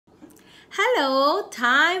Hello,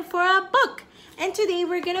 time for a book. And today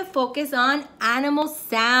we're gonna focus on animal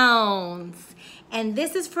sounds. And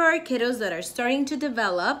this is for our kiddos that are starting to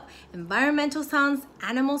develop environmental sounds,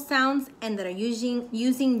 animal sounds, and that are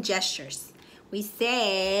using gestures. We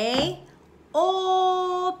say,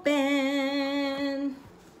 open.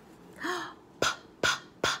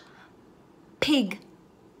 Pig,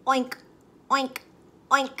 oink, oink,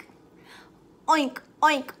 oink, oink,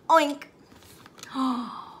 oink, oink.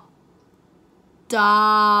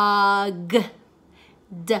 Dog,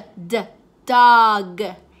 dog.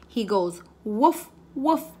 He goes woof,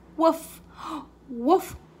 woof, woof,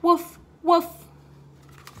 woof, woof, woof.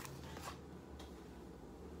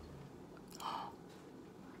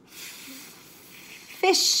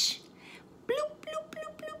 Fish, bloop, bloop,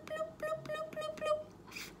 bloop, bloop, bloop, bloop, bloop, bloop, bloop.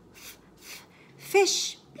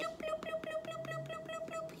 Fish, bloop, bloop, bloop, bloop, bloop, bloop, bloop, bloop,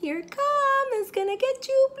 bloop. Here it comes, it's gonna get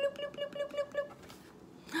you. Bloop, bloop, bloop, bloop, bloop, bloop.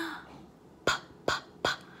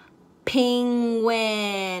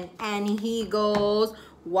 Penguin, and he goes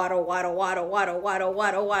waddle, waddle, waddle, waddle, waddle,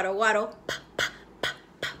 waddle, waddle, waddle,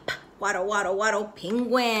 waddle, waddle, waddle,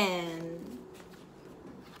 penguin.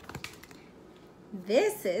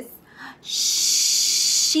 This is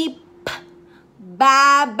sheep,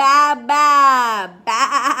 ba, ba, ba,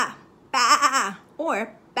 ba, ba,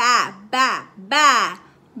 or ba, ba, ba,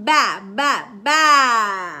 ba, ba,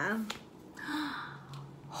 ba.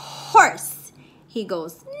 Horse, he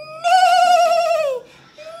goes neigh,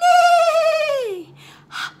 neigh.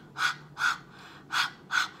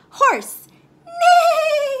 Horse,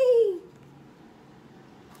 neigh.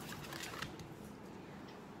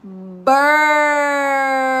 Bird,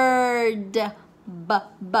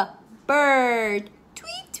 bird.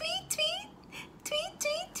 Tweet, tweet, tweet, tweet,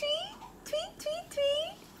 tweet, tweet, tweet, tweet,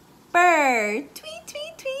 tweet. Bird, tweet,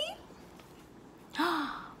 tweet, tweet.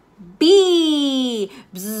 Bee,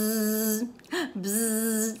 bzz,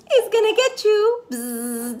 bzz. It's gonna get you.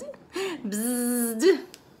 Bzz, bzz.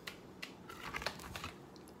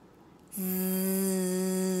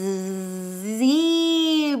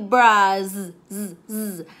 Zebra, z, z,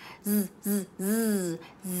 z, z, z, z.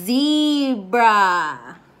 Zebra.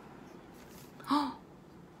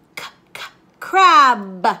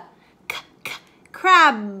 Crab,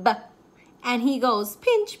 crab. And he goes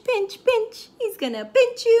pinch, pinch, pinch. He's gonna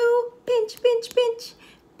pinch you. Pinch, pinch, pinch.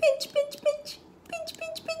 Pinch, pinch, pinch. Pinch,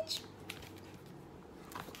 pinch, pinch.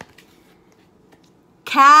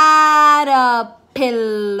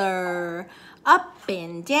 Caterpillar. Up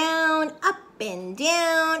and down, up and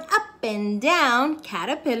down, up and down.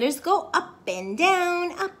 Caterpillars go up and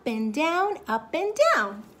down, up and down, up and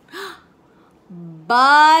down.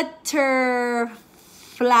 Butterfly.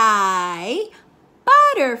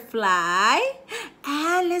 Butterfly.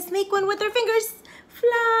 And let's make one with our fingers.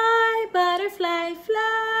 Fly, butterfly,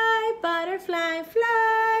 fly, butterfly,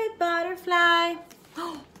 fly, butterfly.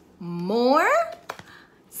 More.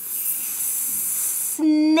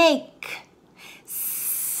 Snake.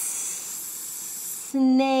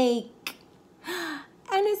 Snake.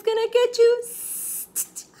 And it's gonna get you.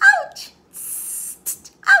 Ouch.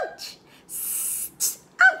 Ouch.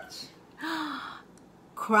 Ouch.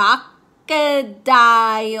 Crocodile,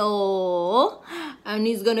 and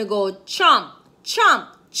he's gonna go chomp, chomp,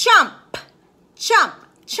 chomp, chomp,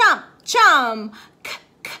 chomp, chomp.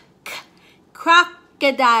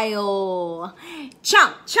 Crocodile,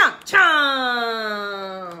 chomp, chomp,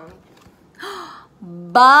 chomp.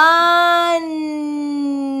 Bunny,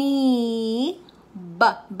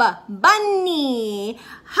 bunny,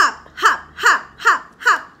 hop, hop, hop, hop,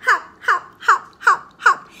 hop, hop, hop, hop, hop,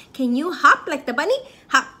 hop. Can you hop like the bunny?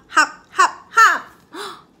 Hop, hop, hop, hop.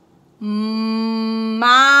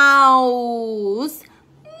 Mouse.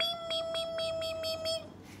 Me, me, me, me, me, me, me.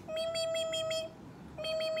 Me, me, me, me, me. Me,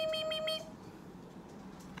 me, me, me, me, me.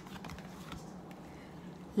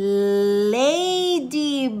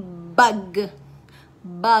 Ladybug.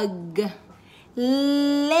 Bug.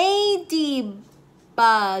 Ladybug.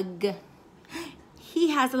 He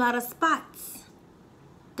has a lot of spots.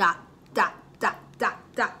 Dot, dot, dot, dot,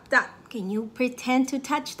 dot, dot. Can you pretend to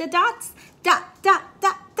touch the dots? Dot, dot,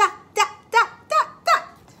 dot, dot, dot, dot, dot, dot.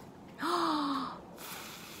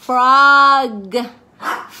 Frog.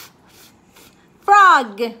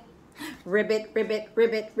 Frog. Ribbit, ribbit,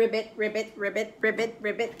 ribbit, ribbit, ribbit, ribbit, ribbit,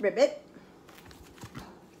 ribbit, ribbit.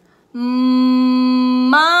 Monkey.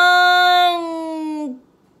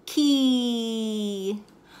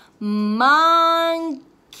 Monkey.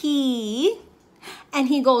 And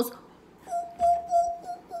he goes,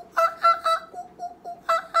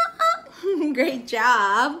 great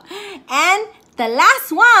job. And the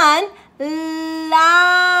last one,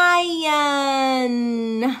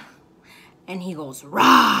 lion. And he goes, roar.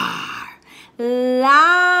 Lion,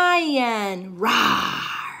 roar.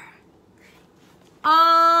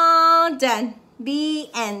 All done. The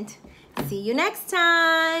end. See you next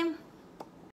time.